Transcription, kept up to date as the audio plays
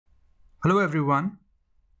Hello everyone.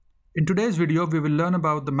 In today's video, we will learn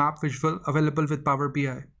about the map visual available with Power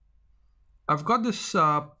BI. I've got this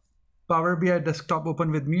Power BI desktop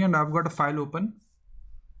open with me and I've got a file open.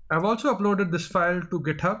 I've also uploaded this file to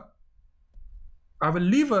GitHub. I will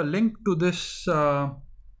leave a link to this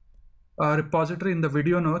repository in the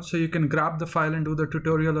video notes so you can grab the file and do the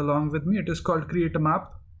tutorial along with me. It is called Create a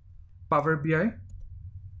Map, Power BI.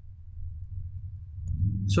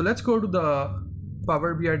 So let's go to the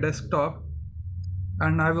Power BI desktop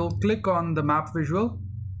and I will click on the map visual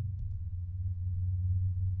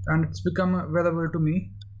and it's become available to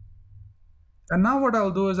me. And now what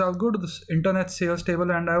I'll do is I'll go to this internet sales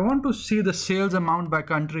table and I want to see the sales amount by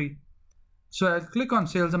country. So I'll click on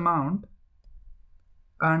sales amount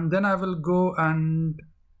and then I will go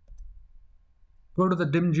to the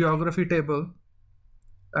dim geography table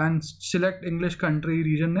and select English country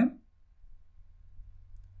region name,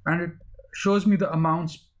 and it shows me the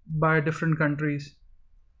amounts by different countries.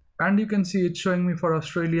 And you can see it's showing me for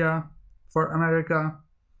Australia, for America,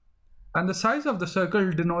 and the size of the circle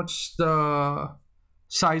denotes the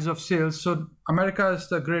size of sales. So America is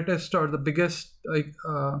the greatest or the biggest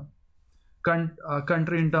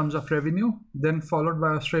country in terms of revenue, then followed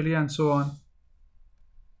by Australia and so on.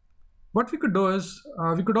 What we could do is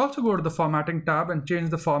we could also go to the formatting tab and change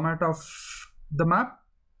the format of the map.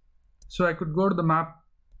 So I could go to the map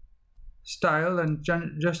style and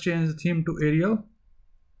just change the theme to Arial,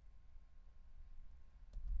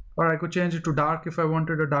 or I could change it to dark if I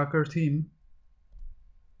wanted a darker theme.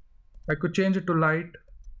 I could change it to light,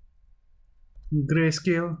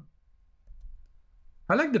 grayscale.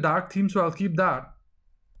 I like the dark theme, so I'll keep that.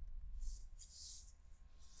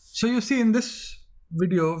 So you see, in this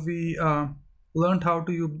video we learned how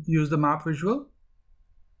to use the map visual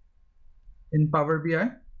in Power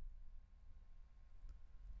BI.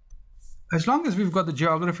 As long as we've got the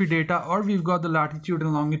geography data or we've got the latitude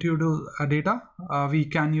and longitudinal data, we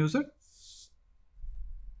can use it.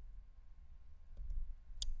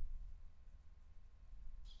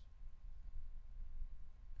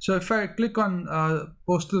 So if I click on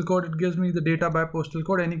postal code, it gives me the data by postal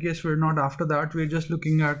code. In any case, we're not after that. We're just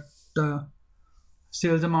looking at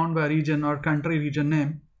sales amount by region or country region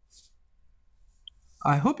name.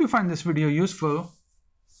 I hope you find this video useful,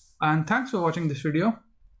 and thanks for watching this video.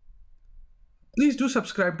 Please do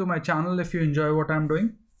subscribe to my channel if you enjoy what I'm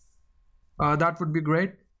doing. That would be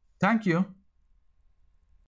great. Thank you.